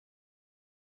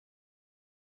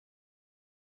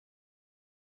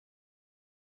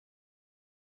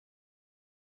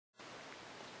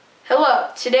Hello,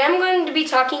 today I'm going to be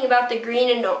talking about the green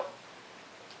anole.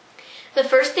 The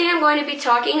first thing I'm going to be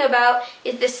talking about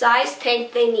is the size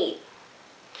tank they need.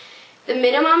 The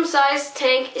minimum size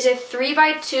tank is a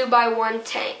 3x2x1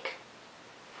 tank.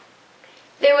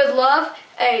 They would love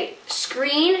a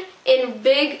screen in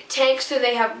big tanks so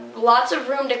they have lots of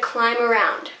room to climb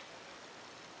around.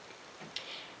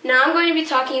 Now I'm going to be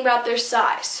talking about their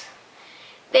size.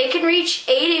 They can reach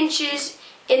 8 inches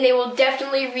and they will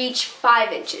definitely reach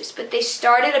 5 inches, but they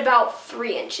start at about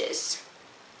 3 inches.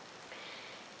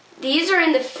 These are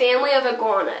in the family of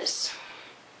iguanas.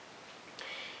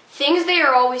 Things they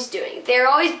are always doing. They are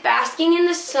always basking in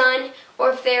the sun,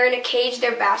 or if they're in a cage,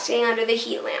 they're basking under the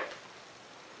heat lamp.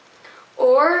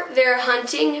 Or they're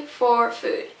hunting for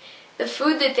food. The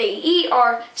food that they eat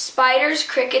are spiders,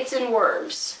 crickets, and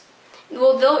worms.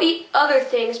 Well, they'll eat other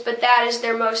things, but that is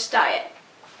their most diet.